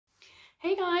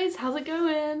Hey guys, how's it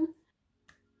going?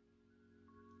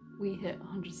 We hit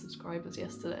 100 subscribers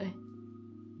yesterday.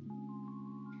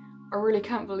 I really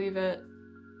can't believe it.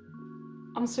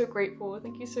 I'm so grateful,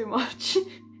 thank you so much.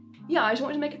 Yeah, I just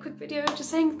wanted to make a quick video just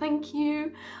saying thank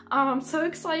you. I'm so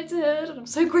excited and I'm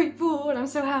so grateful and I'm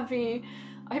so happy.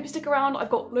 I hope you stick around. I've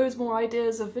got loads more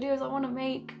ideas of videos I want to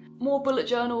make. More bullet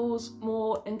journals,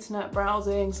 more internet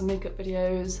browsing, some makeup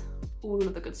videos, all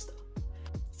of the good stuff.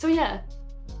 So yeah,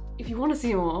 if you want to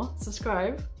see more,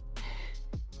 subscribe.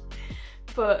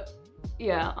 But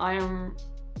yeah, I am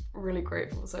really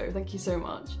grateful, so thank you so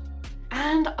much.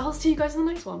 And I'll see you guys in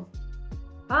the next one.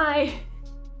 Bye!